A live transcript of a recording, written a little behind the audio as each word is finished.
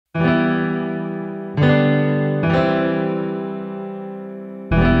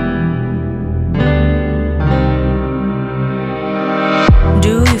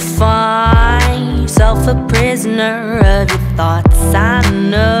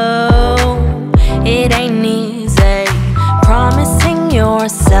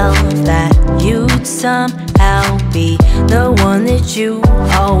somehow be the one that you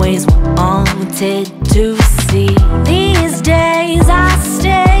always wanted to see. These days I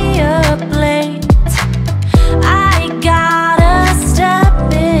stay up late, I gotta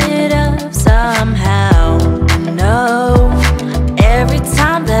step it up somehow. No, every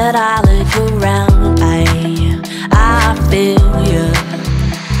time that I look around, I feel you.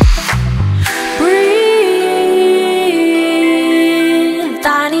 Breathe,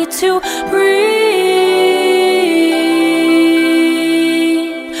 I need to breathe.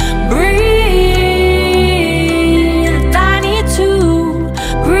 Breathe, I need to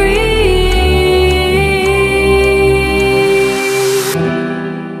breathe.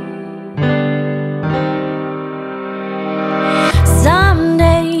 Some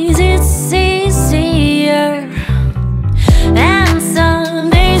days it's easier and some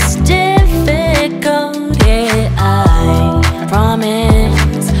days difficult. Yeah, I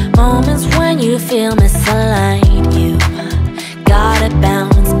promise. Moments when you feel misaligned, you gotta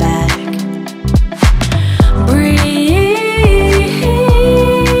bounce back. Breathe,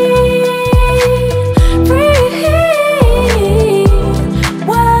 breathe.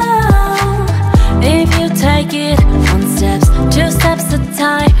 Whoa. If you take it one step, 2 steps at a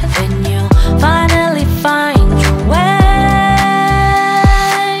time, then you'll finally find your way.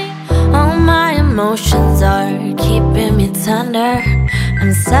 All my emotions are keeping me tender.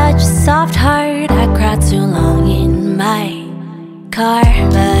 I'm such a soft heart, I cried too long in my car.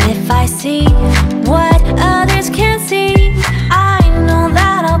 But if I see what others can't see, I know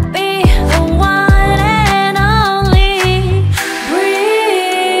that I'll be the one and only. Breathe,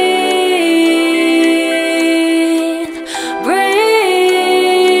 breathe.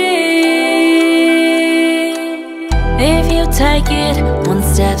 If you take it one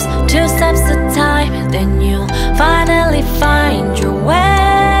step, 2 steps